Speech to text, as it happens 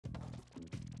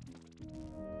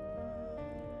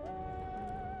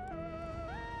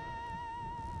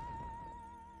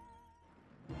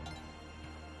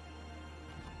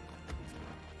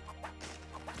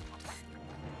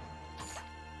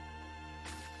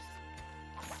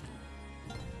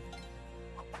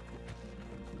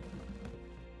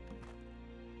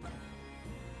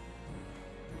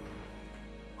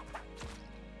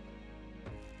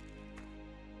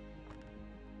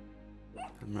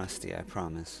I'm rusty, I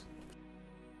promise.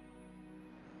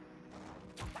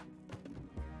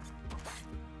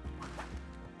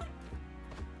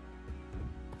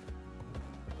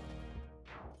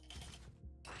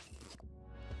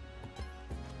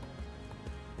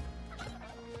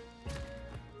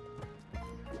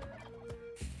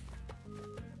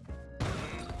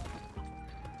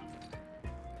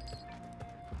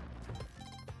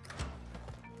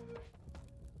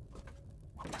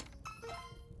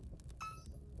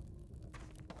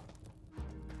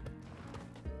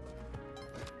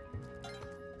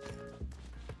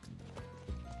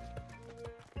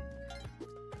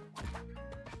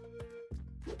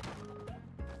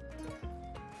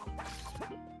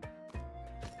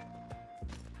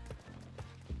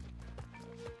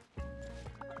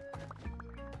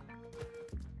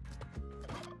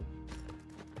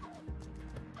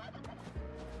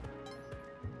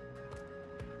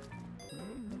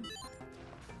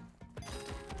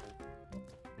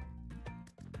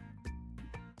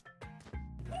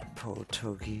 Poor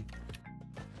Togi.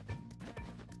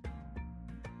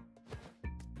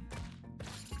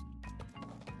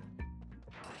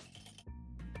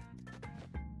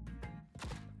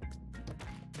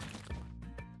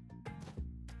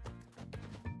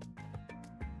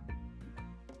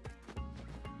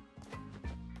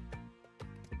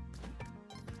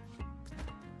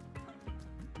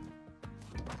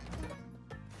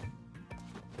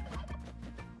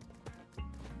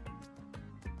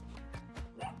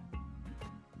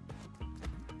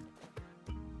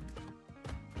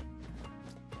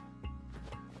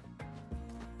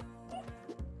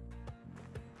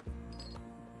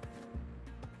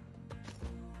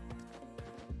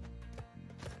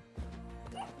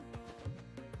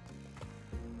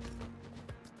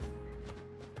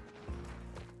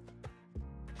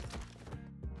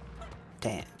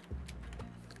 Damn.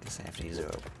 Guess I have to use a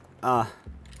rope. Ah.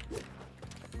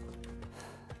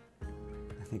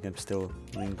 I think I'm still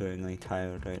lingeringly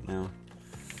tired right now.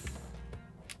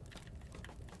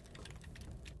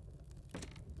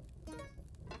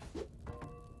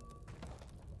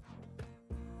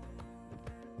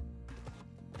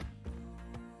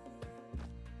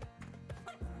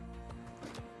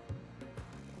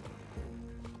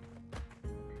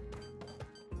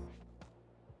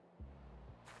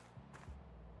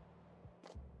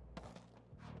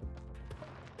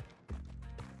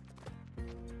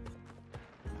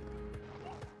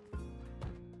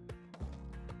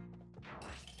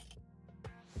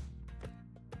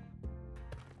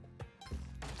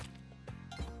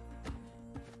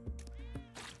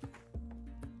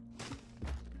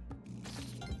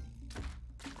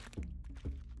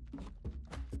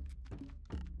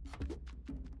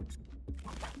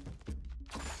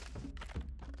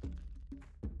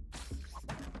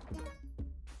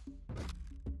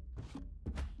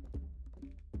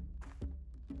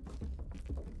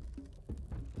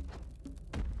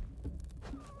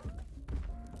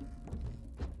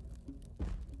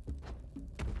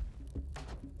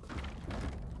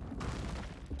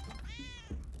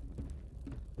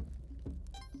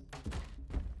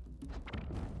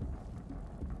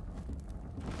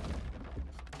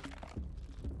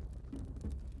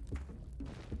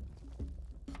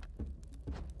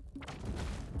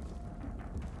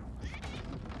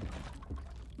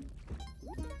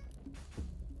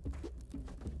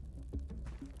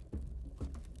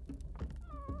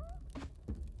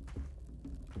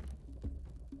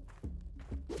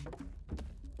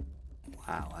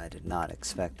 Wow, I did not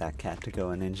expect that cat to go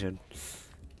uninjured.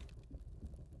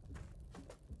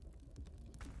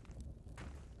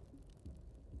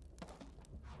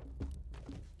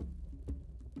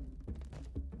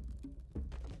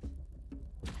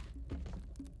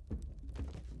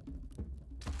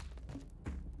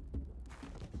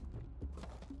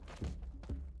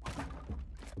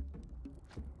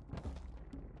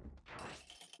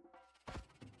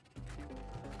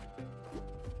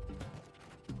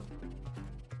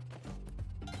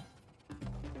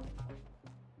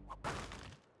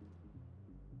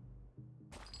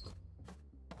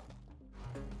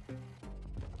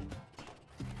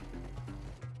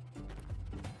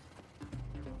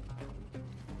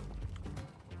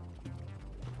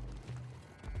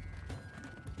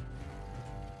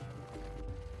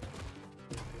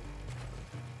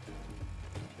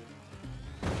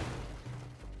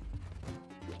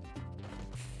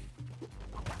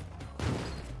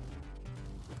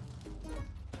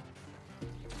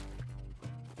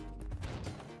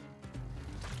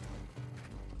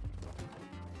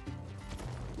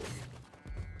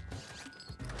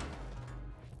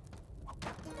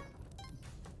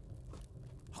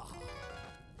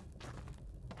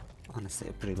 Honestly,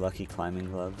 a pretty lucky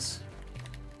climbing gloves.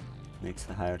 Makes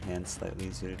the hired hand slightly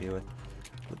easier to deal with.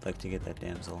 Would like to get that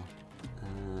damsel.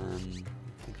 I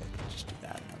think I can just do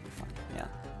that and that'll be fine. Yeah.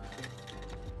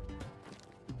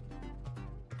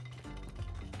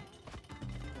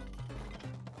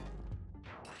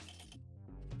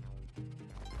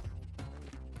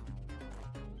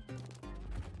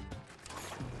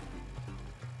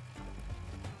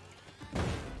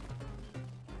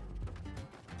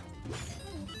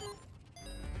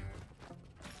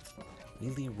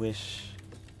 Really wish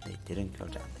they didn't go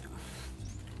down there.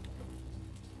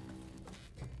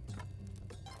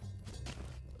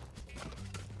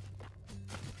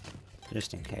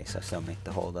 Just in case, I still make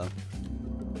the hole though.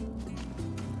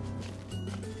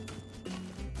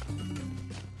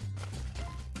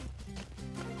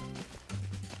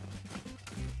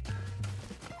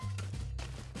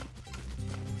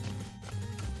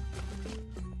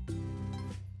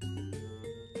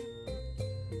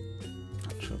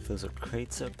 If those are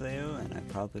crates up there, and I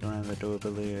probably don't have the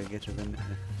durability to get to them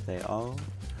if they are.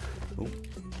 Ooh.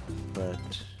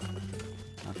 But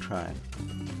I'll try.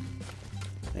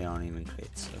 They aren't even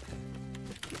crates. Okay.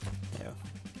 There.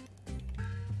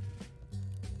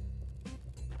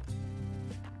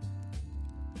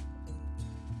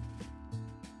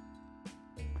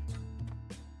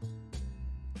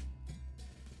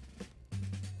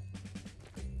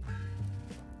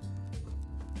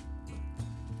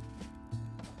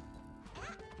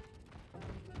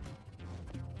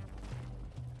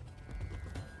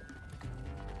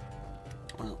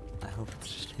 Well, I hope it's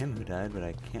just him who died, but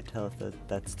I can't tell if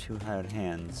that's two hired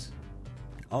hands.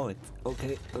 Oh, it's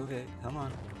okay, okay, come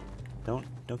on. Don't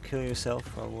kill yourself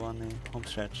while we're on the home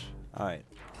stretch. Alright.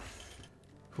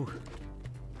 Whew.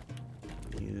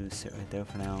 You sit right there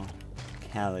for now.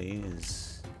 Callie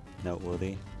is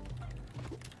noteworthy.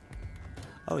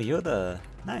 Oh, you're the...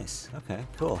 Nice, okay,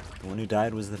 cool. The one who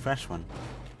died was the fresh one.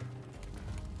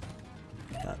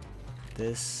 Got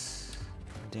this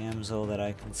damsel that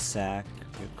I can sack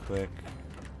real quick.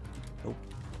 Oh.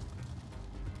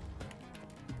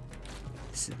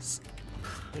 This is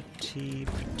pretty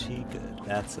good.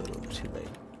 That's a little too late.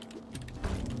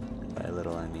 By a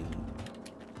little, I mean...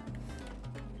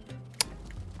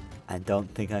 I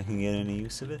don't think I can get any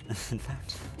use of it, in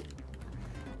fact.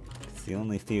 The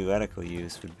only theoretical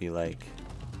use would be like...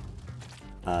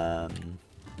 or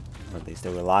at least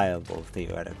a reliable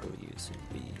theoretical use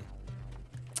would be...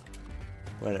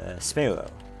 what a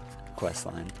Sparrow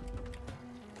questline.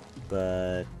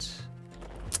 But...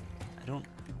 I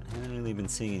haven't really been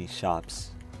seeing any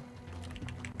shops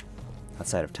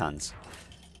outside of tons.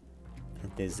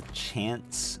 There's a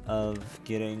chance of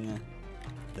getting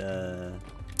the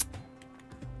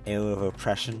Air of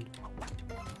Oppression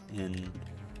in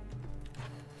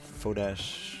 4-3,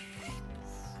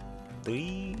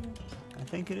 I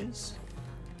think it is.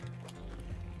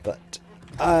 But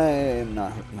I am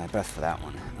not holding my breath for that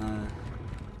one.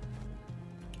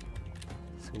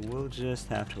 So we'll just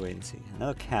have to wait and see.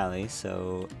 Another Callie,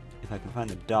 so if I can find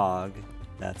a dog,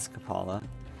 that's Kapala.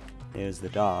 There's the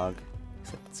dog,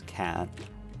 except it's a cat.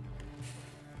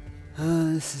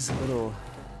 This is a little...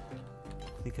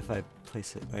 I think if I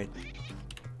place it right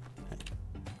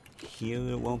here,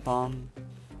 it won't bomb.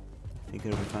 I think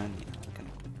it'll be fine. Yeah, okay.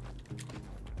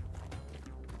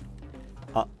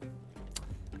 Oh.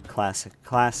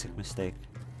 Classic mistake.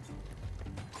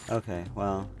 Okay,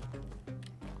 well...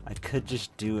 I could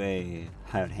just do a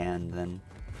hired hand then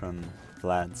from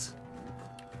Vlad's.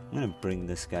 I'm gonna bring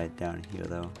this guy down here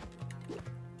though.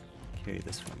 Carry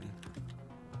this for me.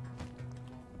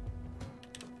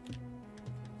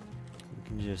 You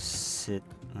can just sit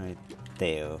right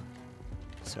there,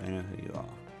 so I know who you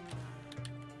are.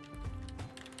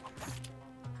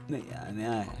 But yeah, I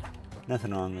mean,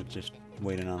 nothing wrong with just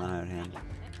waiting on the hired hand.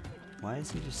 Why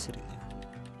is he just sitting there?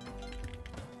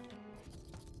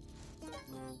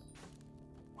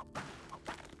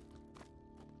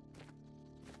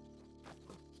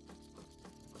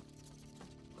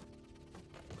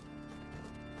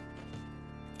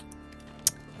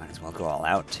 Might as well go all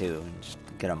out too and just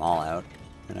get them all out.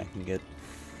 And I can get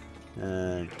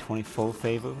 24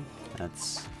 favor.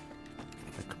 That's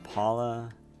the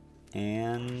Kapala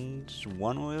and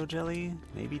 1 oil jelly,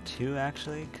 maybe 2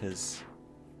 actually, because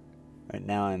right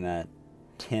now I'm at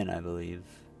 10, I believe.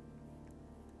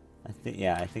 I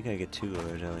think I get 2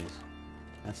 oil jellies.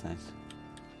 That's nice.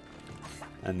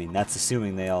 I mean, that's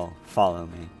assuming they all follow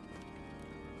me.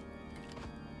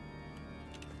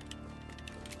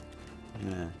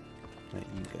 Yeah, let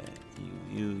you guys,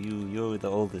 you're the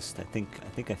oldest. I think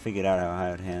I figured out how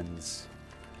hired hands,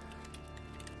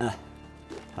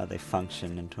 how they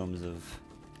function in terms of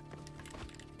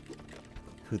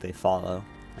who they follow,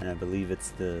 and I believe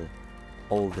it's the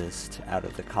oldest out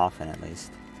of the coffin at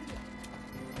least.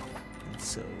 And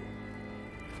so,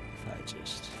 if I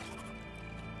just...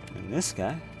 and this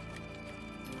guy...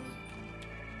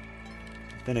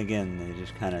 then again, they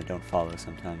just kind of don't follow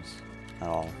sometimes at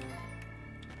all.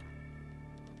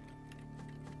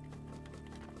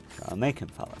 So I'll make him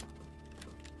follow.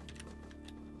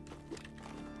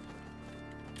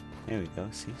 There we go.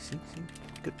 See.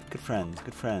 Good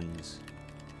friends.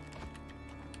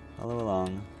 Follow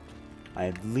along. I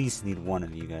at least need one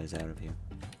of you guys out of here.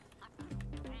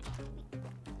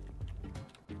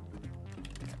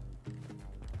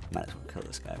 Might as well kill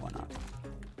this guy. Why not?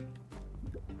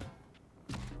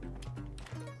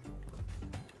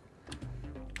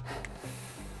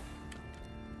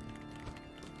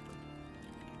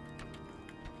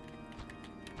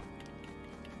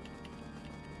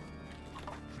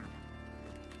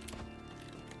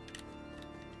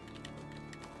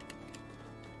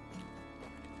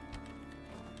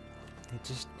 They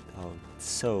just, oh,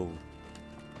 so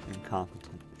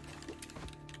incompetent.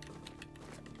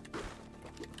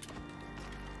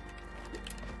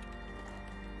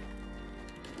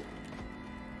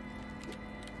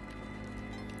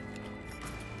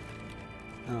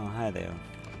 Oh, hi there.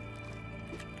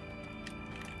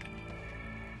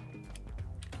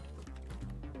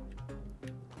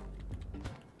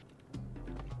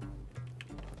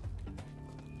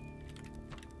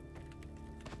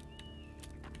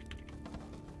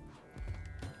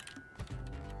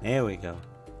 There we go.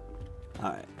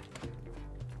 Alright.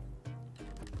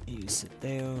 You sit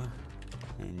there,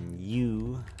 and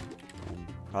you, and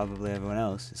probably everyone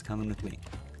else, is coming with me.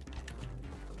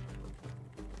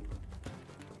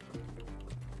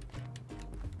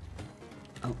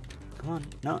 Oh, come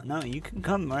on. No, you can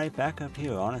come right back up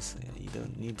here, honestly. You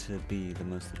don't need to be the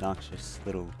most obnoxious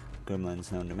little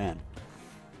gremlins known to man.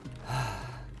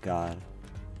 God.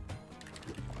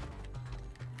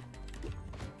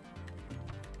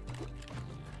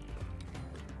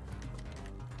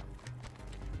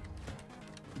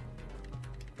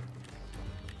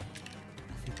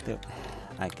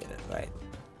 I get it, right.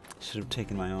 Should have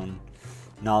taken my own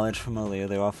knowledge from earlier.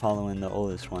 They are following the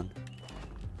oldest one.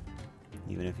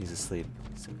 Even if he's asleep.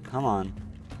 So come on.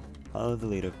 Follow the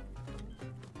leader.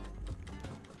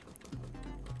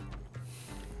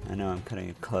 I know I'm cutting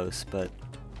it close, but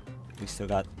we still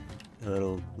got a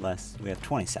little less. We have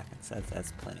 20 seconds.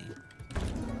 That's plenty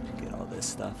to get all this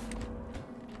stuff.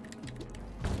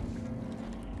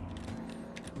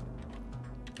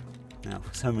 Now,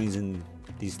 for some reason,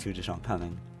 these two just aren't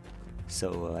coming,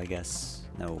 so I guess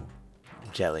no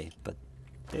jelly, but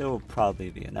there will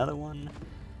probably be another one,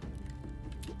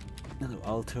 another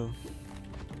altar.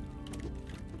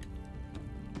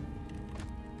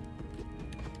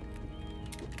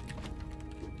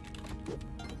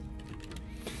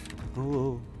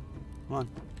 Oh, come on,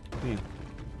 come here.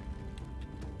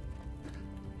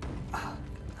 Ah,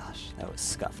 gosh, that was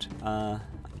scuffed.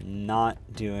 Not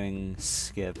doing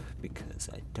skip because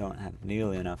I don't have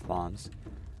nearly enough bombs.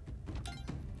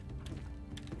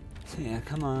 So yeah,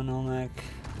 come on, Olmec.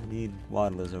 I need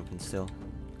waddlers open still.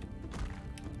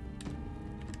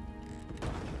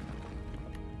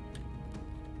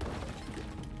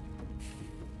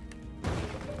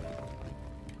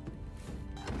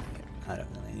 I don't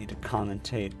really need to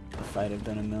commentate a fight I've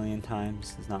done a million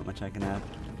times. There's not much I can add.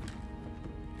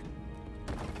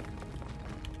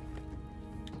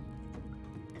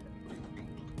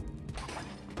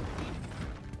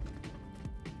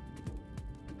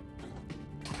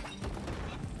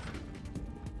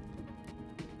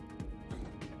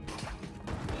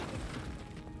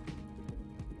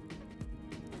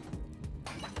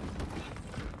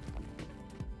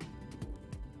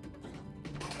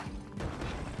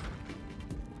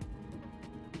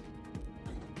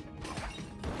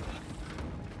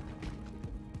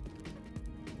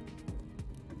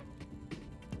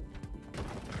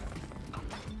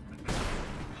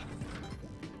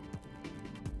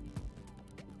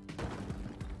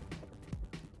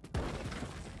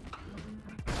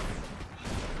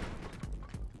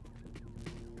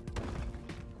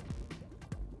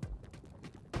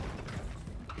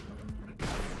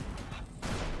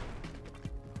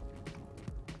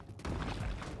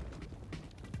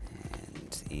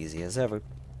 Easy as ever.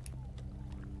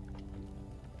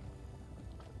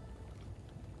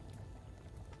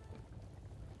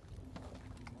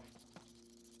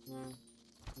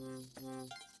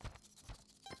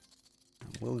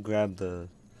 We'll grab the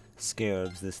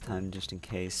scarabs this time just in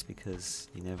case, because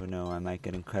you never know, I might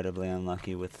get incredibly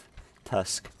unlucky with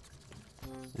Tusk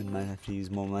and might have to use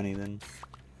more money than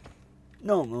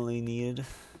normally needed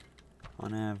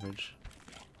on average.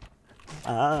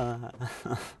 Ah!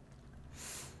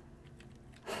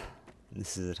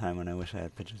 This is a time when I wish I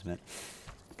had pitcher's mitt.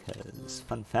 Because,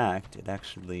 fun fact, it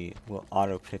actually will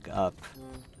auto pick up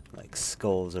like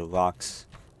skulls or rocks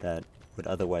that would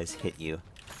otherwise hit you,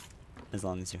 as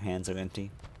long as your hands are empty.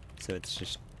 So it's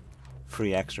just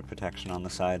free extra protection on the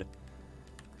side.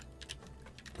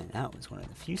 And that was one of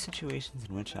the few situations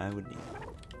in which I would need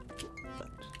it. But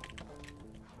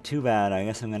too bad, I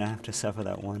guess I'm gonna have to suffer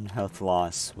that one health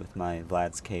loss with my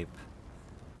Vlad's Cape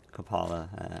Kapala.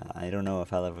 I don't know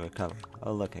if I'll ever recover.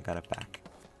 Oh look, I got it back.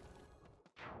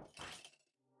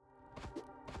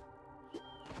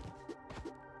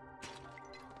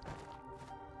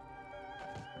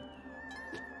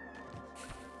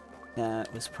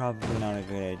 That was probably not a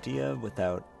great idea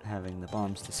without having the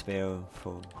bombs to spare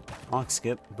for Monk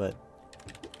Skip, but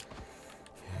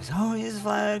there's always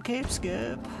Vlad Cape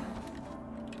Skip.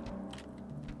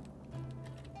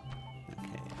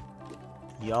 Okay.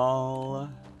 Y'all,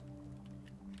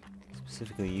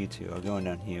 specifically you two, are going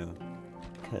down here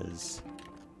because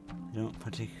I don't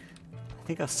particularly. I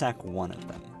think I'll sack one of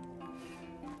them.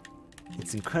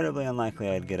 It's incredibly unlikely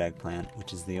I'd get eggplant,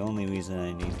 which is the only reason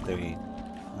I need 3.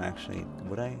 Actually,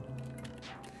 would I?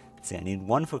 Let's see, I need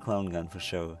 1 for clone gun for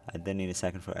sure. I'd then need a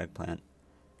 2nd for eggplant.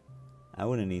 I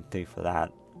wouldn't need 3 for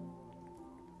that.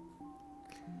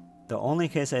 The only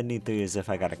case I'd need 3 is if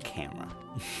I got a camera.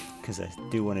 Because I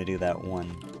do want to do that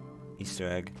one Easter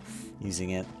egg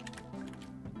using it.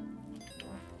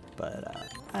 But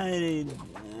I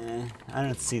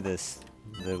don't see the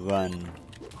run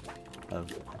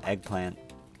of eggplant,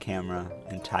 camera,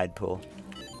 and tide pool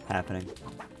happening.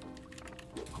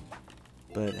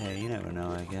 But hey, you never know,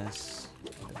 I guess.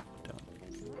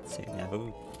 Don't say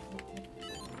never.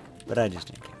 But I just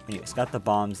didn't care. Anyways, got the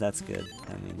bombs, that's good.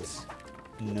 That means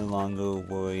no longer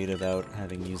worried about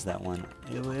having used that one.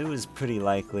 It was pretty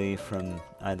likely from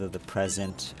either the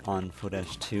present on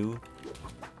 4-2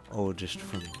 or just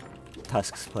from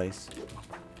Tusk's place.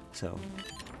 So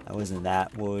I wasn't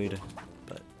that worried,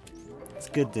 but it's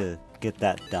good to get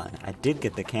that done. I did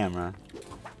get the camera,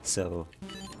 so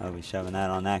I'll be shoving that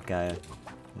on that guy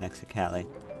next to Callie.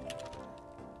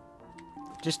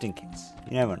 Just in case.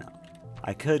 You never know.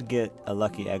 I could get a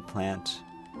lucky eggplant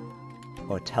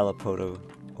or teleporter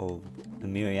or a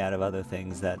myriad of other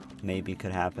things that maybe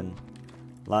could happen.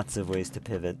 Lots of ways to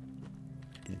pivot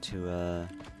into a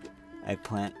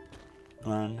eggplant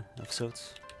run of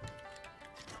sorts.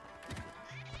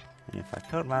 And if I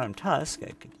killed Madam Tusk,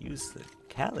 I could use the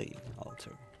Callie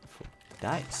altar for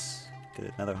dice.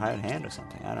 Get another hired hand or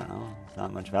something. I don't know. It's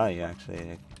not much value,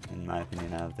 actually, in my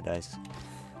opinion, out of the dice.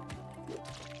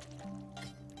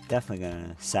 Definitely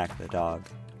gonna sack the dog.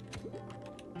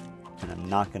 And I'm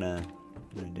not gonna.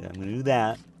 I'm gonna do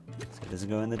that so it doesn't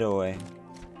go in the doorway.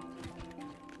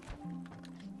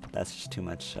 That's just too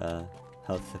much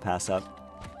health to pass up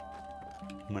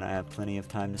when I have plenty of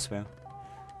time to spare.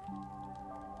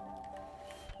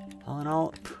 All in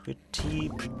all, pretty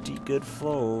good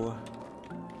flow.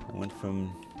 I went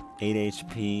from 8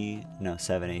 HP, no,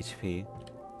 7 HP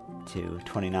to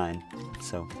 29.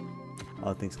 So,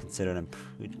 all things considered, I'm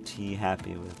pretty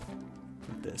happy with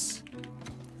this.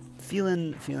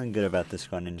 Feeling good about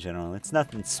this run in general. It's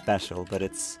nothing special, but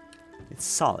it's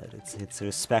solid. It's a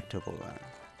respectable run.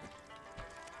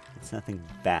 It's nothing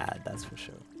bad, that's for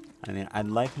sure. I mean, I'd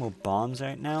like more bombs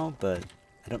right now, but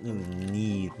I don't really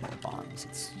need more bombs.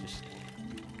 It's just,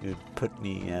 it would put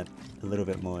me at a little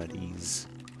bit more at ease.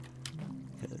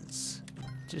 Because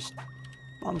just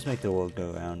bombs make the world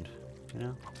go round, you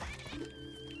know?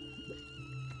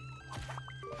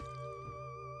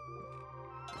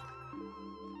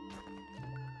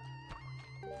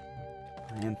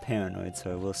 I am paranoid,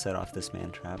 so I will set off this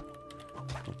man trap.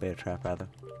 Or bear trap, rather.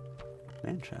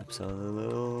 Man traps are the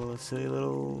little silly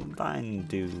little vine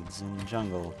dudes in the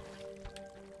jungle.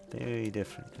 Very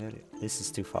different. This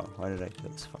is too far. Why did I go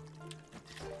this far?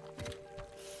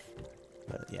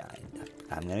 But yeah,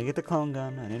 I'm gonna get the clone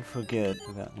gun. I didn't forget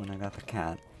about when I got the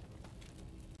cat.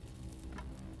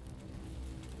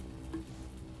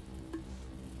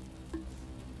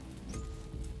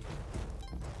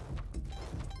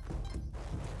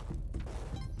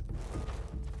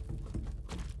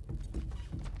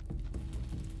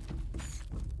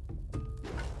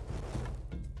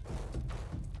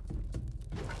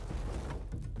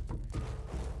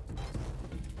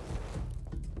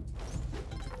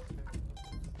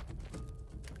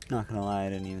 Not gonna lie, I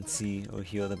didn't even see or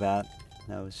hear the bat.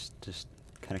 That was just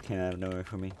kind of came out of nowhere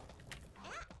for me.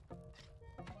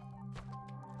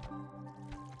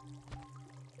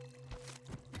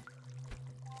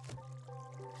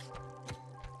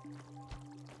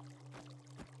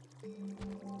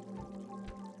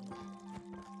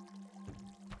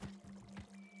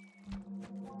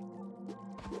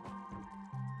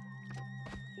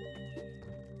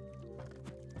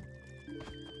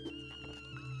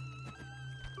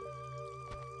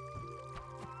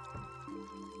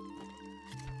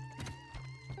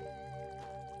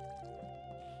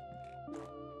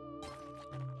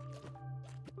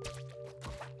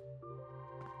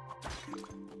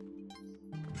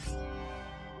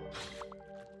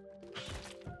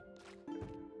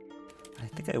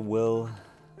 think I will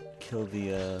kill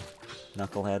the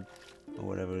knucklehead, or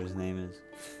whatever his name is.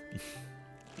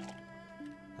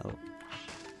 Oh,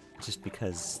 just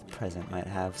because the present might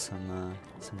have some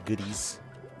goodies.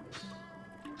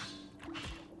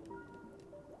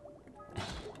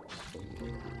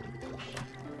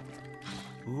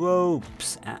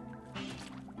 Ropes! Ah.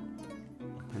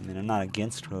 I mean, I'm not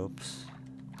against ropes.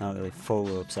 Not really full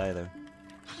ropes either.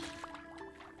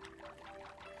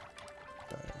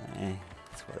 But,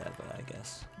 it's whatever, I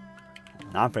guess.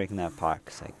 I'm not breaking that part,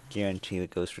 because I guarantee the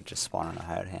ghost would just spawn on the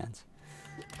hired hands.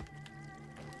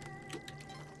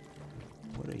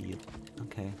 What are you?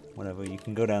 Okay, whatever. You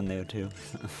can go down there, too.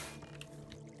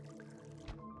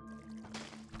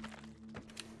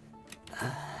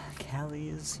 Callie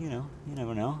is, you know, you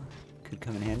never know. Could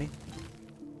come in handy.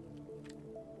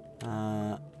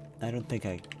 I don't think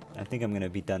I think I'm gonna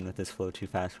be done with this flow too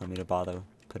fast for me to bother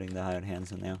putting the hired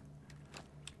hands in there.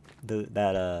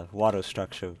 That water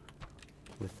structure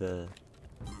with the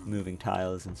moving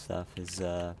tiles and stuff is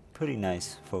pretty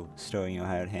nice for storing your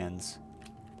hired hands.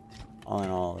 All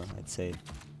in all, I'd say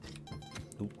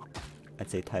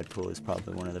Tide Pool is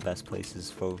probably one of the best places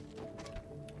for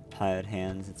hired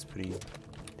hands.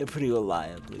 They're pretty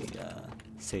reliably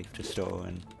safe to store,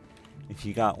 and if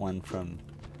you got one from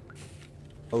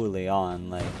early on,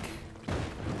 like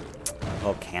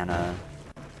Volcana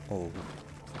or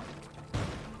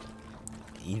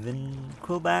even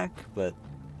Quillback, but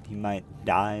he might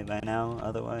die by now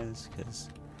otherwise, because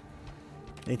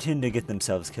they tend to get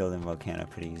themselves killed in Volcana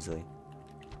pretty easily.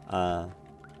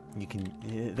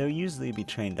 They'll usually be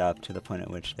trained up to the point at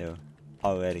which they're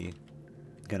already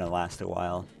gonna last a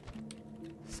while.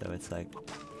 So it's like,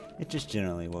 it just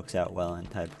generally works out well in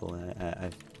Tide Pool, and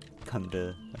I've come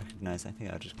to recognize, I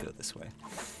think I'll just go this way.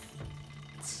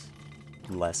 It's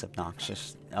less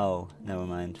obnoxious. Oh, never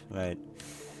mind, right.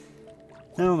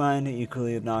 Never mind,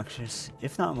 equally obnoxious,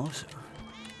 if not more so.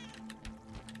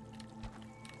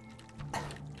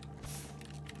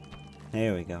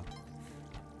 There we go.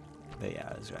 But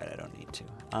yeah, I was right, I don't need to.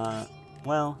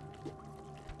 Well,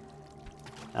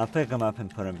 I'll pick him up and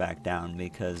put him back down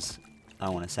because I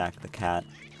want to sack the cat,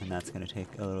 and that's going to take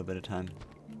a little bit of time.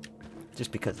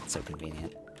 Just because it's so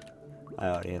convenient. I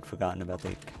already had forgotten about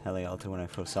the Heli altar when I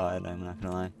first saw it, I'm not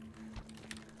going to lie.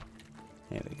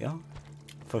 There we go.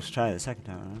 First try the second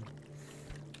time around.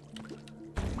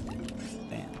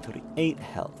 Bam, 38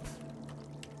 health.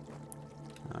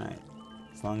 Alright.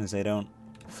 As long as I don't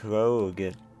throw or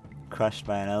get crushed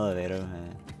by an elevator,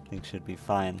 I think should be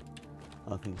fine.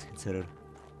 All things considered.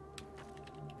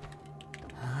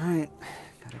 Alright.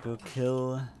 Gotta go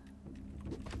kill...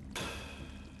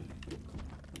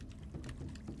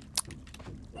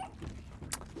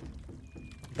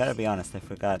 Gotta be honest, I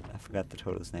forgot the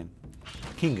turtle's name.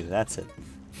 Kingu, that's it.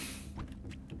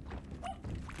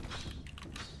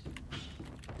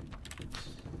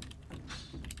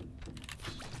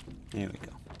 There we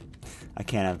go. I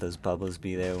can't have those bubbles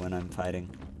be there when I'm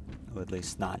fighting, or at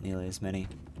least not nearly as many,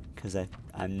 because I'm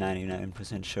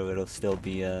 99% sure it'll still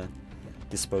be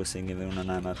disposing even when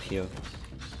I'm up here,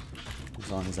 as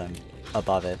long as I'm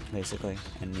above it, basically,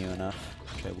 and near enough,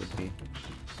 which I would be.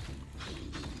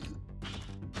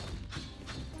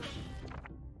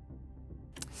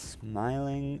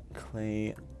 Smiling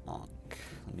Clay Onk.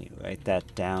 Let me write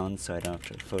that down so I don't have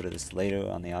to refer to this later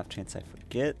on the off chance I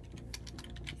forget.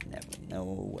 You never know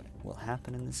what will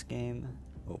happen in this game.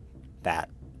 Oh, bat.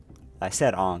 I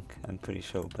said Onk, I'm pretty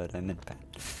sure, but I meant bat.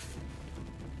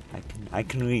 I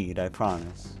can read, I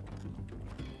promise.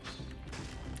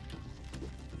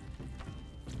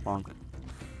 Onk.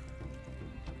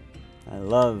 I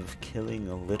love killing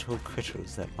the little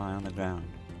critters that lie on the ground.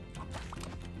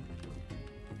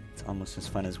 It's almost as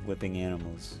fun as whipping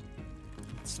animals.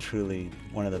 It's truly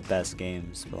one of the best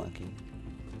games, Spelunky,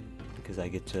 because I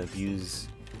get to abuse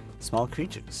small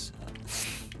creatures.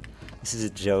 This is a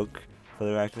joke, for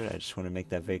the record. I just want to make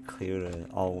that very clear to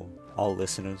all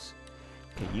listeners.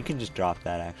 Okay, you can just drop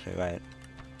that, actually, right?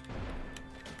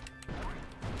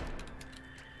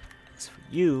 As for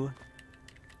you,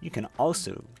 you can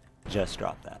also just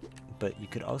drop that, but you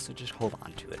could also just hold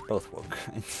on to it. Both work.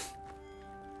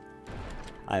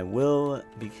 I will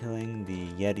be killing the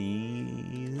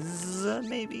Yetis,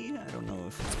 maybe? I don't know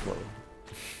if it's plural.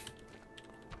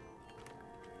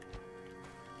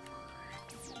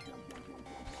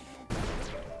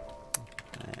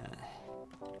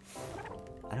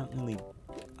 I don't really...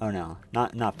 Oh no,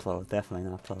 not plural, definitely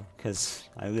not plural, because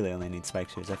I really only need spike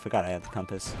shoes. I forgot I had the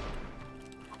compass.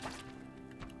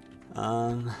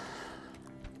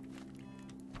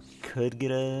 Could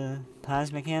get a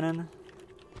plasma cannon.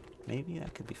 Maybe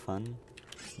that could be fun.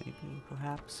 Snaking,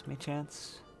 perhaps, may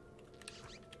chance.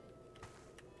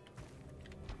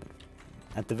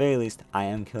 At the very least, I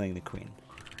am killing the queen.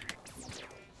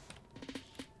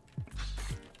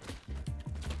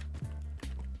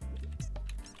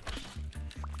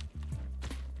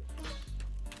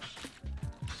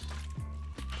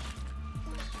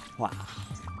 Wow.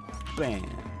 Bam.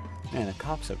 Man, the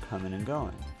cops are coming and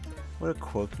going. What a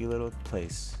quirky little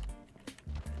place.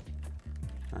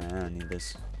 I don't need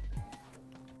this.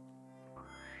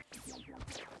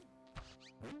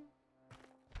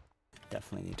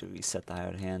 Definitely need to reset the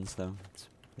hired hands though.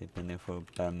 They've been there for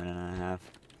about a minute and a half.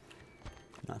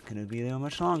 Not gonna be there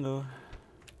much longer.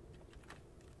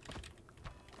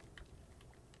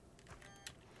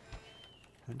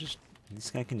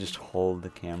 This guy can just hold the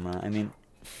camera. I mean,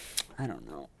 I don't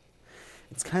know.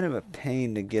 It's kind of a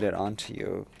pain to get it onto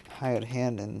your hired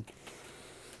hand in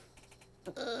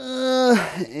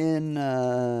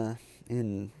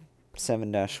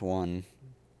 7-1.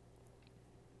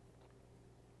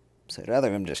 So I'd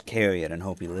rather him just carry it and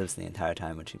hope he lives the entire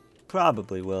time, which he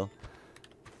probably will.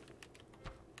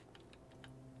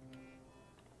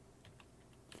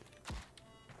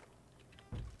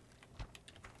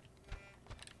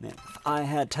 Man, if I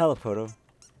had teleporter.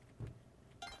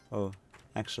 Oh,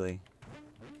 actually,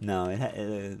 no.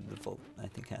 The volt I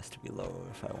think has to be lower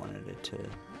if I wanted it to.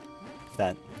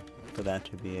 For that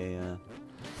to be a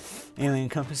alien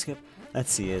compass skip.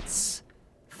 Let's see. It's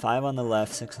 5 on the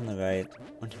left, 6 on the right.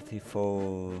 1, 2, 3,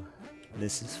 4.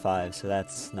 This is 5, so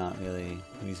that's not really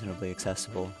reasonably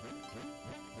accessible.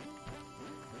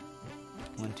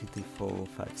 1, 2, 3, 4,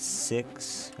 5,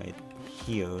 6. Right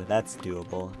here, that's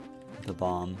doable. The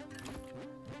bomb.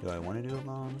 Do I want to do a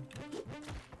bomb?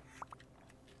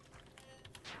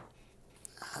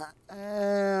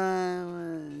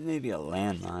 Maybe a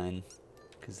landmine,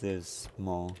 because there's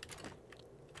more.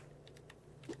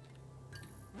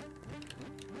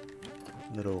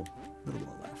 Little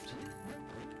more left.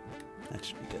 That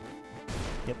should be good.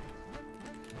 Yep.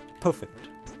 Perfect.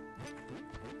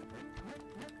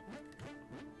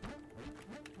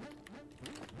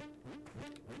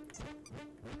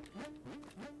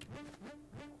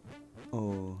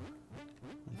 Oh. 1,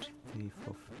 2, 3,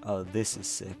 4, 5. Oh, this is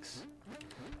 6.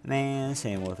 Man, this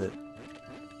ain't worth it.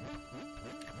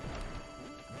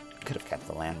 Could have kept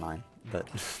the landmine, but.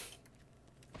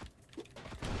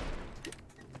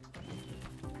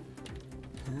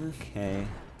 Okay.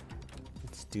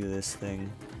 Let's do this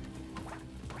thing.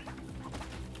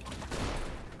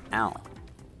 Ow.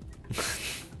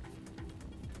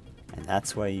 And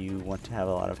that's why you want to have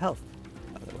a lot of health,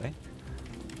 by the way.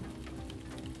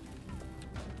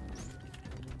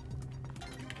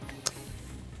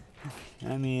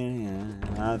 I mean,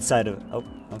 yeah, outside of... Oh,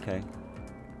 okay.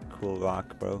 Cool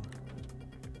rock, bro.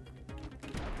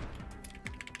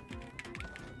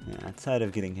 Yeah, outside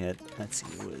of getting hit, let's see,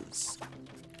 it was...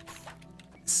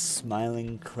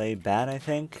 Smiling clay bat, I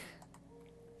think?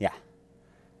 Yeah.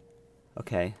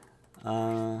 Okay.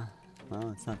 Well,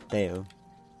 it's not there.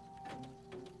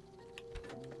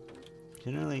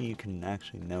 Generally, you can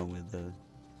actually know where the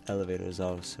elevators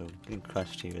are, so getting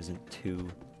crushed here isn't too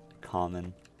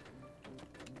common.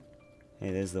 Hey,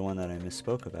 there's the one that I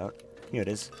misspoke about. Here it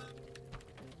is.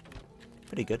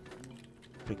 Pretty good.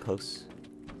 Pretty close.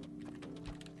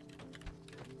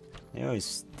 They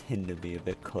always tend to be a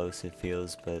bit close, it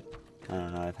feels, but I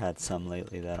don't know, I've had some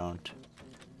lately that aren't.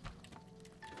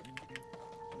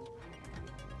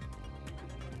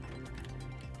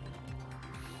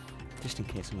 Just in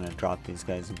case I'm gonna drop these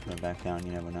guys and put them back down,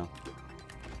 you never know.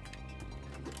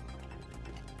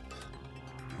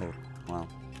 Oh, well,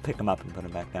 pick them up and put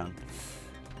them back down.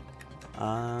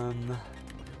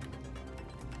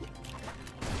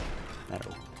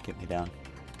 That'll get me down.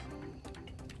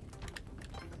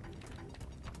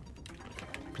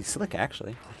 Pretty slick,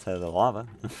 actually, outside of the lava.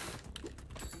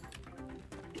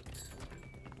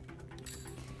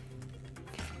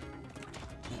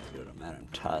 Go to Madam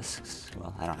Tusk's.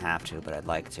 Well, I don't have to, but I'd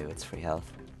like to. It's free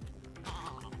health.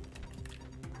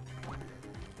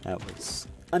 That was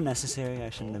unnecessary. I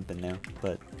shouldn't have been there,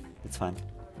 but it's fine.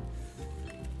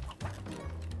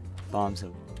 Bombs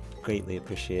are greatly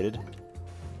appreciated.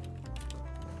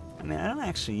 I mean, I don't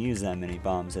actually use that many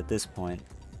bombs at this point.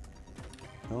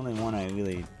 The only one I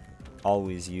really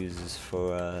always use is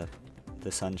for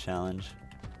the Sun Challenge.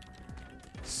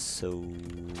 So,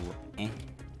 eh.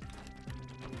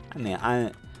 I mean,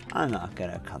 I'm not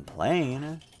gonna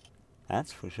complain.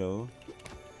 That's for sure.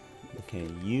 Okay,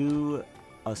 you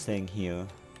are staying here,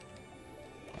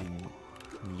 and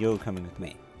you're coming with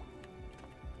me.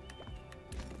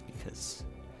 Because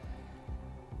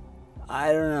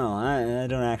I don't know. I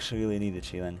don't actually really need the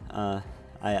Chilin.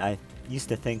 I used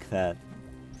to think that,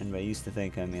 and by used to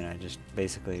think I mean I just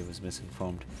basically was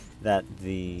misinformed, that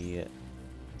the,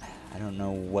 I don't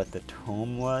know what the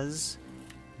tome was,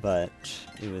 but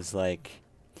it was like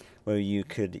where you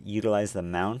could utilize the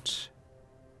mount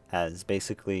as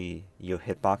basically your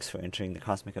hitbox for entering the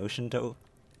Cosmic Ocean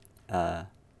but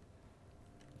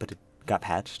it got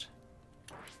patched.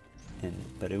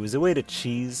 But it was a way to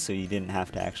cheese, so you didn't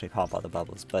have to actually pop all the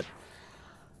bubbles. But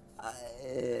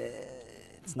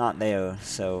it's not there,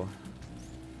 so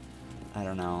I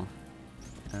don't know.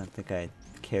 I don't think I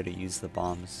care to use the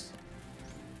bombs.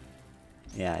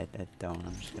 Yeah, I don't.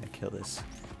 I'm just gonna kill this.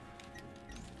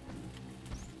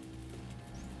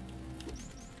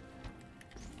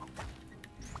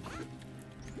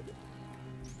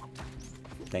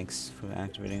 Thanks for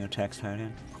activating a text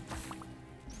guardian.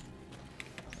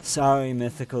 Sorry,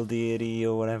 mythical deity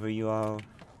or whatever you are.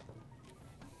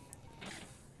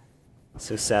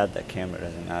 So sad that camera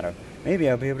doesn't matter. Maybe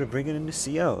I'll be able to bring it into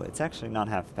CO. It's actually not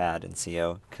half bad in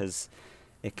CO, because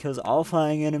it kills all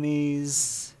flying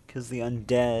enemies, kills the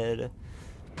undead,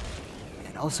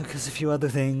 and also kills a few other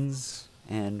things.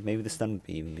 And maybe the stun would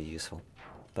even be useful.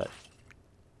 But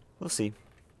we'll see.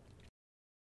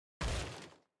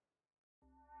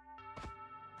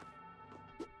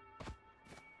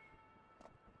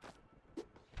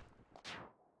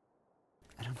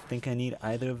 I don't think I need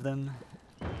either of them,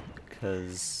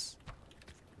 because,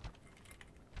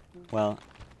 well,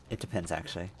 it depends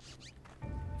actually.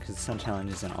 Because the Sun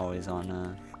Challenge isn't always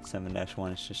on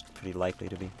 7-1, it's just pretty likely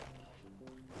to be.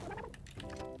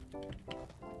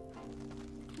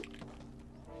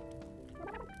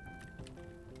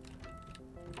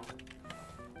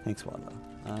 Thanks, Waldo.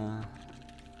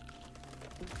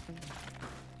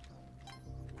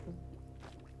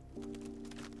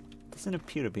 Doesn't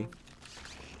appear to be.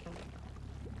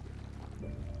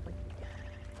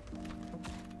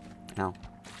 No.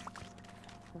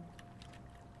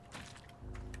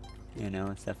 You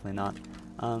know, it's definitely not.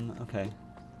 Okay.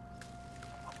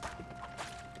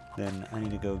 Then I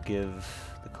need to go give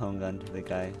the clone gun to the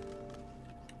guy.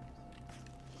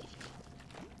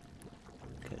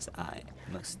 Because I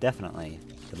most definitely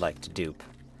would like to dupe.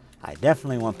 I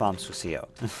definitely want bombs for CO.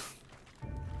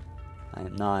 I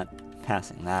am not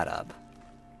passing that up.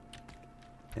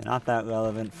 They're not that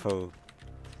relevant for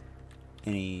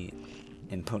any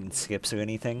important skips or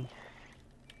anything,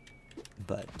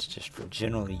 but just for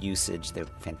general usage, they're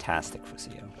fantastic for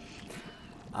CO.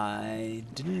 I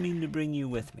didn't mean to bring you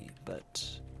with me,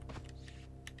 but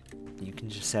you can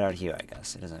just sit out here, I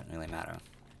guess. It doesn't really matter.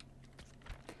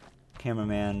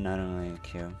 Cameraman, I don't really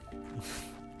care.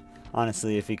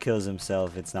 Honestly, if he kills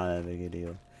himself, it's not that big a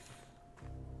deal.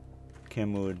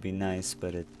 Camera would be nice,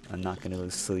 but I'm not going to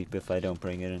lose sleep if I don't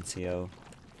bring it in CO.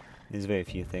 There's very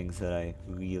few things that I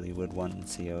really would want in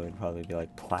CO. It'd probably be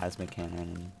like plasma cannon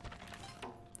and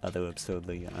other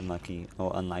absurdly unlucky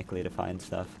or unlikely to find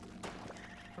stuff.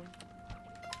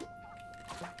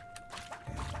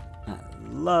 I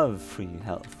love free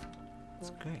health.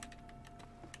 It's great.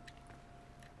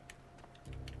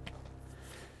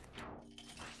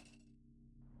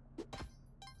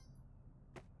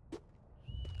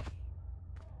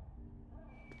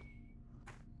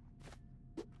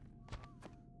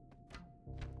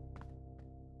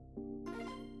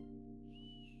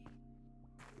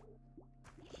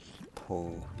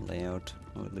 Poor layout,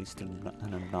 or at least an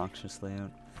obnoxious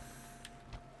layout.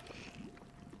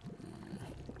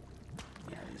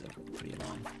 Yeah, these are pretty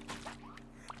annoying.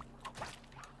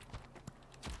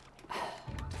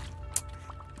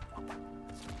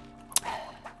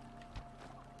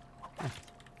 I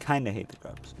kinda hate the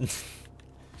grubs.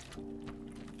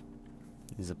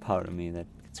 There's a part of me that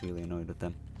gets really annoyed with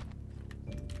them.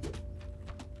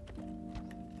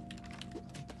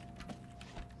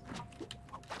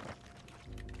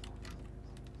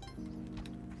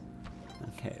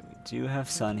 Okay, we do have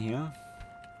sun here.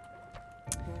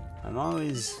 I'm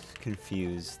always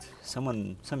confused. Some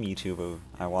YouTuber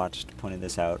I watched pointed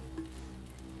this out.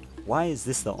 Why is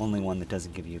this the only one that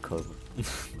doesn't give you a clover?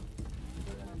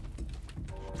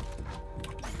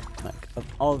 Like, of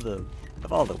all the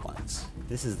ones,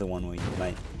 this is the one where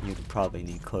you'd probably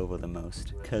need clover the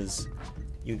most, because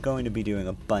you're going to be doing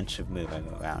a bunch of moving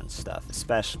around stuff,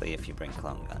 especially if you bring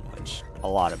clone gun, which a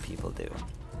lot of people do.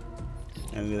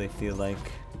 I really feel like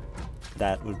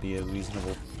that would be a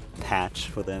reasonable patch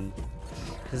for them,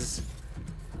 because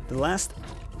the last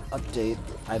update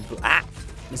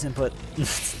misinput.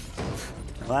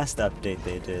 The last update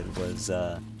they did was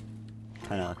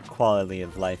kind of quality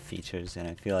of life features, and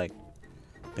I feel like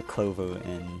the clover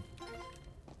in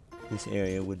This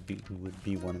area would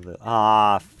be one of the...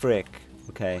 Ah, frick.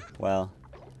 Okay, well...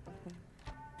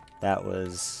 That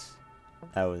was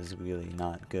really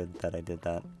not good that I did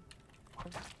that.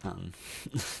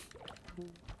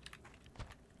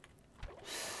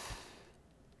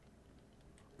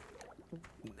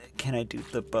 Can I do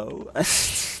the bow?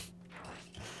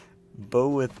 Bow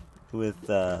with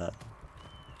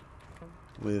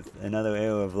another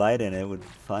arrow of light in it would be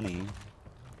funny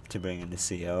to bring into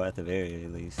CO at the very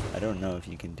least. I don't know if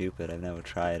you can dupe it. I've never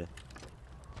tried.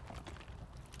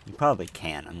 You probably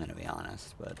can, I'm gonna be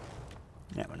honest, but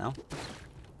you never know.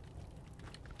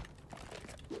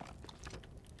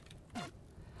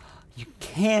 You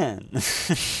can!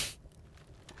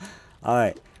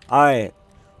 Alright, alright.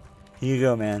 Here you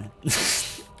go, man.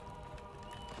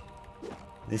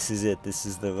 This is it, this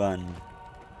is the run.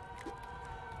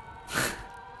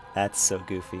 That's so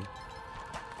goofy.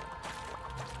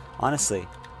 Honestly,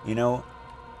 you know,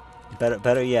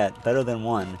 better yet, better than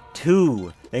one,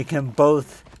 two! They can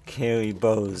both carry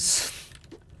bows.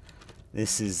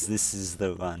 This is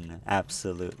the run,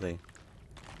 absolutely.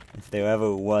 If there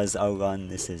ever was a run,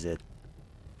 this is it.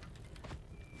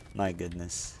 My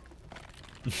goodness.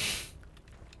 The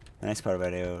nice part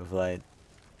about Arrow of Light,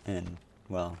 and,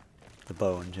 well, the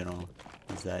bow in general,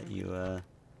 is that you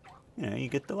know, you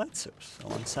get the light source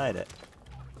alongside it.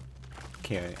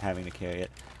 Having to carry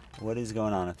it. What is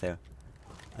going on up there?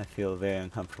 I feel very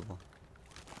uncomfortable.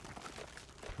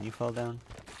 Can you fall down?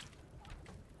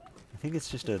 I think it's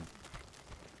just a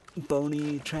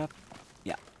bony trap.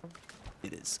 Yeah,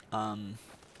 it is.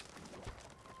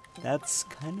 That's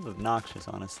kind of obnoxious,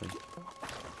 honestly.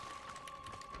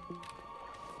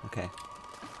 Okay.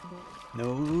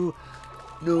 No.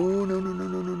 No, no, no, no,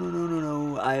 no, no, no, no, no,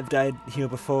 no. I have died here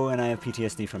before and I have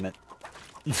PTSD from it.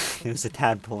 There was a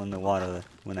tadpole in the water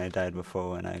when I died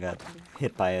before and I got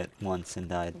hit by it once and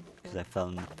died because I fell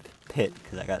in the pit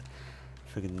because I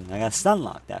got stun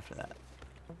locked after that.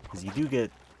 Because you do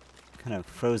get kind of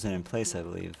frozen in place, I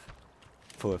believe,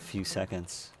 for a few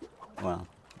seconds. Well,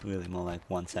 really more like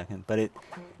 1 second, but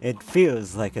it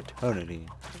feels like eternity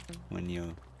when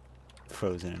you're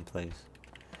frozen in place.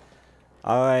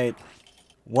 Alright,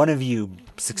 one of you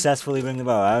successfully bring the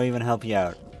bow. I'll even help you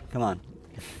out. Come on.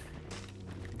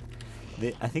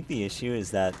 I think the issue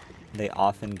is that they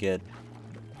often get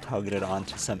targeted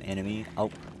onto some enemy.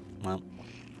 Oh, well,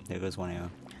 there goes one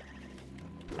arrow.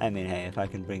 I mean, hey, if I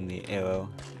can bring the arrow,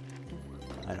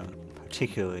 I don't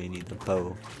particularly need the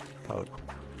bow part.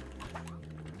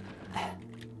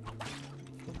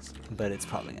 But it's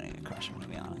probably gonna get crushed, I'm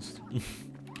gonna be honest.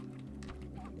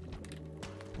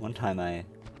 One time I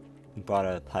brought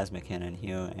a plasma cannon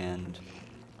here and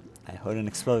I heard an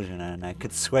explosion and I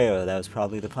could swear that was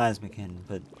probably the plasma cannon,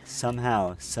 but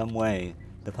somehow, some way,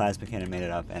 the plasma cannon made it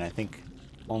up, and I think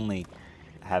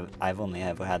I've only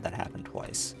ever had that happen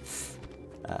twice.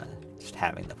 Just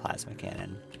having the plasma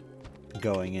cannon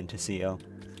going into CO.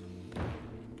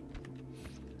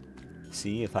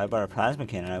 See, if I brought a plasma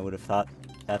cannon, I would have thought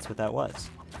that's what that was.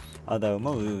 Although,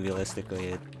 more realistically,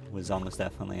 it was almost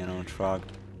definitely an orange frog.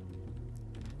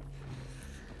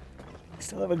 I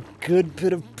still have a good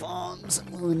bit of bombs.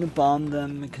 I'm willing to bomb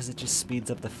them because it just speeds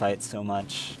up the fight so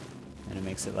much and it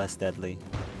makes it less deadly.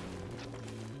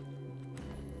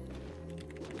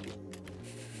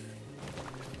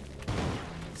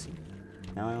 See,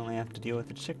 now I only have to deal with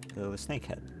the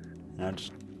snakehead, and I'll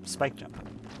just spike jump him.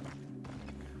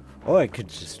 Or I could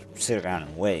just sit around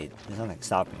and wait. There's nothing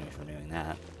stopping me from doing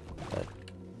that, but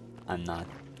I'm not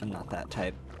that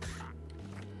type.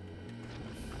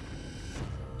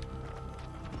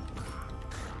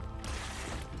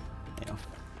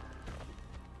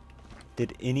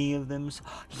 Did any of them...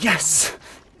 Yes!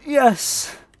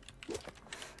 Yes!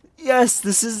 Yes,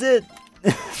 this is it!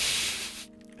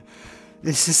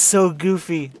 This is so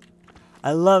goofy.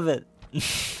 I love it.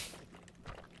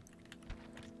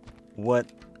 What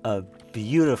a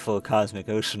beautiful cosmic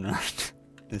ocean run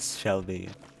this shall be.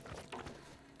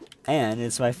 And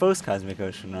it's my first cosmic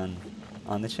ocean run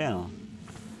on the channel.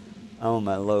 Oh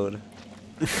my lord.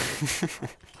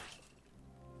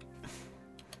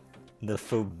 The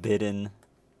forbidden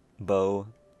bow.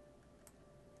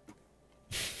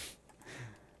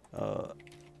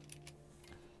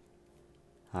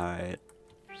 Alright.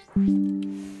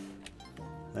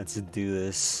 Let's do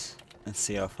this. Let's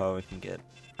see how far we can get.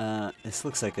 This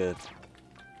looks like a...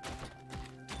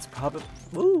 It's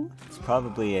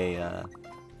probably a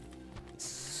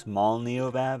small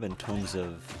neobab in terms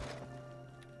of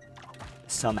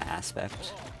some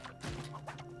aspect.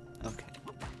 Okay.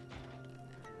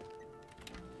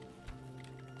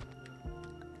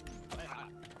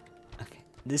 Okay,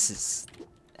 this is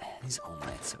These All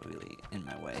Mights are really in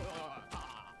my way.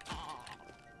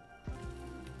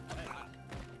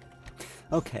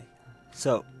 Okay,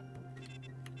 so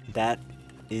that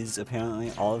is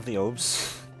apparently all of the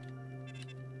orbs.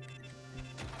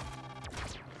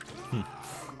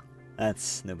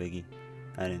 That's no biggie.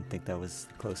 I didn't think that was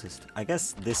the closest. I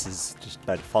guess this is just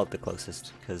by default the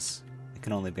closest, because it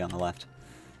can only be on the left.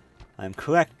 I'm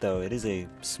correct though, it is a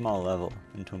small level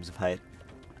in terms of height.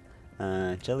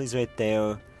 Jelly's right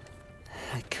there.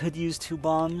 I could use 2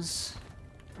 bombs.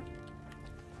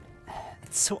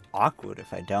 It's so awkward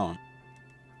if I don't.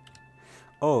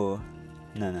 Oh,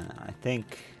 no. I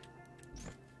think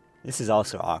this is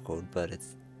also awkward, but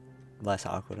it's less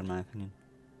awkward in my opinion.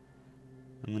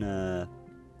 I'm gonna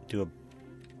do a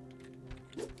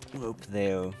rope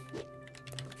there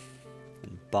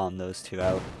and bomb those 2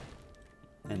 out,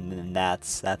 and then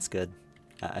that's good.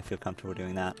 I feel comfortable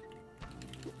doing that.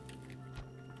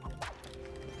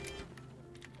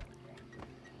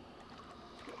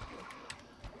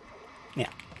 Yeah,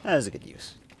 that is a good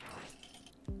use.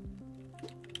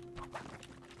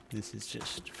 This is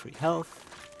just free health.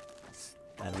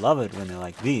 I love it when they're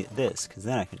like this, because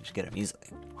then I can just get them easily.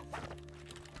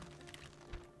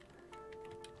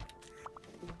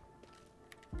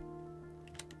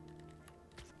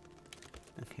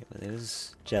 Okay, well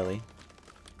there's Jelly.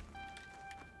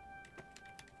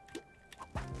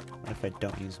 What if I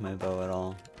don't use my bow at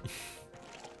all?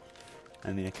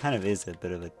 I mean, it kind of is a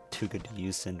bit of a too good to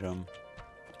use syndrome,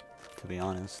 to be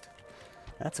honest.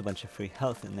 That's a bunch of free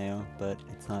health in there, but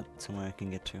it's not somewhere I can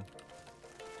get to.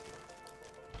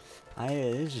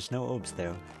 There's just no orbs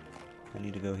there. I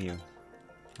need to go here.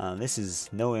 This is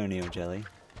nowhere near Jelly.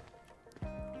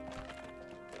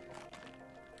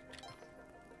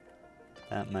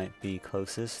 That might be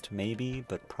closest, maybe,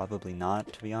 but probably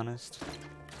not, to be honest.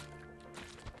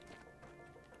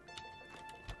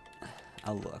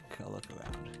 I'll look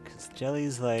around, because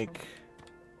Jelly's like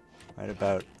right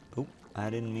about... Oop, I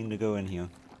didn't mean to go in here.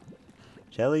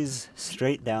 Jelly's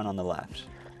straight down on the left.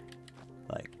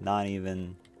 Like, not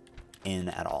even in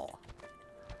at all.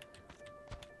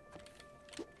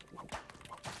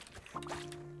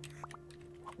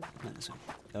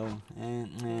 Oh,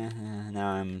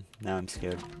 now I'm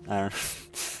scared. I don't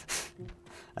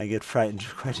I get frightened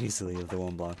quite easily of the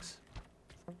worm blocks.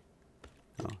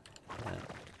 Oh.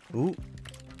 Ooh,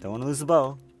 don't want to lose the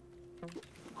bow.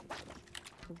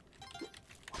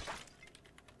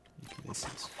 Okay, this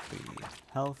is free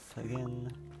health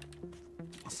again.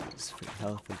 This is free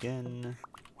health again.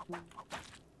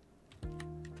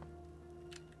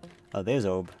 Oh, there's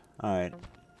orb. Alright.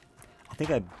 I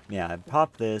think I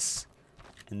pop this,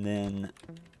 and then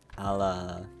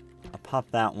I'll pop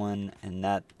that one, and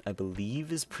that, I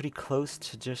believe, is pretty close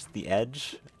to just the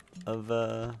edge of,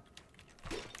 of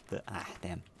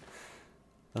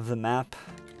the map,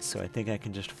 so I think I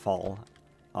can just fall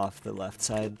off the left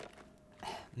side.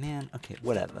 Man, okay,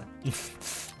 whatever.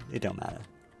 It don't matter.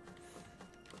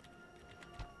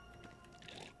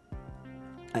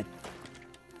 I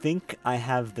think I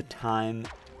have the time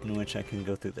in which I can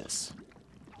go through this.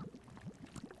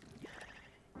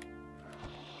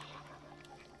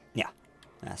 Yeah,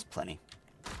 that's plenty.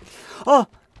 Oh!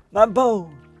 My bow!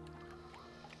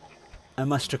 I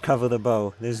must recover the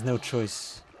bow. There's no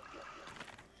choice.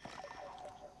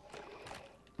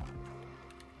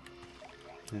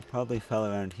 It probably fell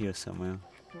around here somewhere.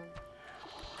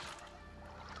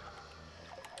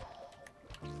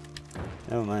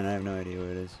 Never mind, I have no idea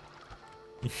where it is.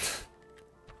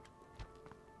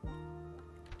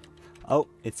 Oh,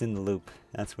 it's in the loop.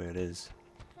 That's where it is.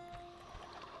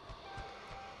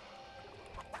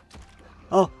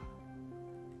 Oh!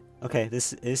 Okay,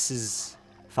 this is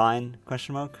fine,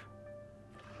 question mark?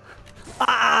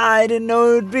 Ah, I didn't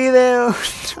know it would be there!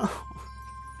 No.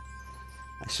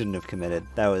 I shouldn't have committed.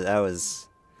 That was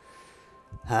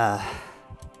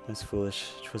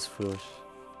foolish. It was foolish.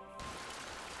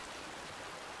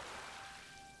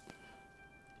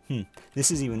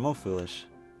 This is even more foolish.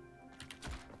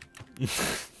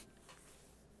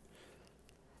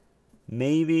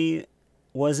 Maybe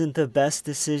wasn't the best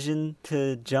decision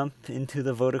to jump into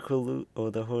the vertical loop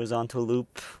or the horizontal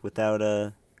loop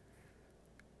without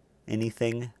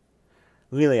anything.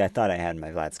 Really, I thought I had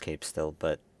my Vlad's cape still,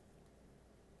 but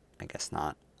I guess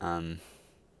not.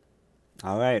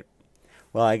 Alright.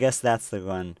 Well, I guess that's the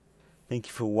run. Thank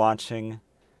you for watching.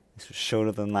 This was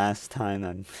shorter than last time.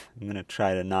 I'm gonna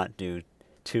try to not do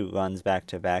 2 runs back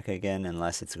to back again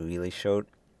unless it's really short.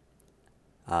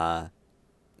 So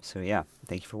yeah,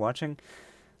 thank you for watching.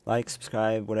 Like,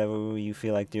 subscribe, whatever you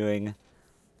feel like doing.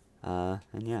 And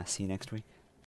yeah, see you next week.